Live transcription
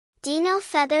Dino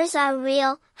feathers are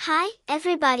real. Hi,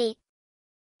 everybody.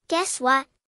 Guess what?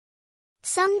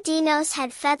 Some dinos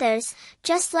had feathers,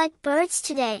 just like birds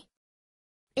today.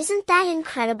 Isn't that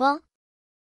incredible?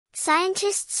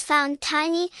 Scientists found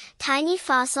tiny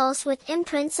fossils with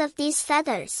imprints of these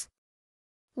feathers.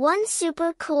 One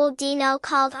super cool dino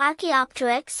called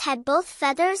Archaeopteryx had both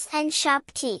feathers and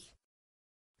sharp teeth.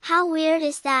 How weird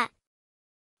is that?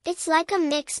 It's like a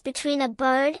mix between a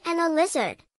bird and a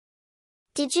lizard.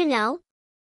 Did you know?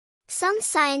 Some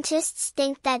scientists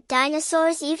think that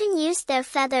dinosaurs even used their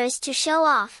feathers to show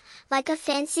off, like a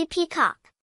fancy peacock.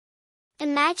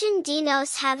 Imagine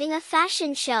dinos having a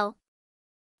fashion show.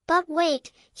 But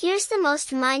wait, here's the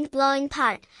most mind-blowing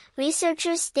part.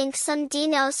 Researchers think some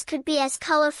dinos could be as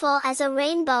colorful as a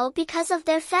rainbow because of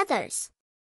their feathers.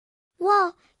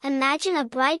 Whoa, imagine a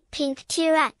bright pink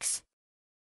T-Rex.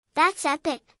 That's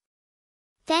epic.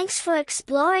 Thanks for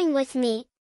exploring with me.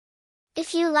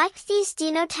 If you liked these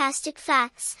dinotastic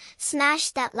facts,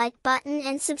 smash that like button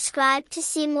and subscribe to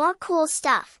see more cool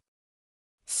stuff.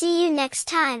 See you next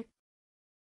time.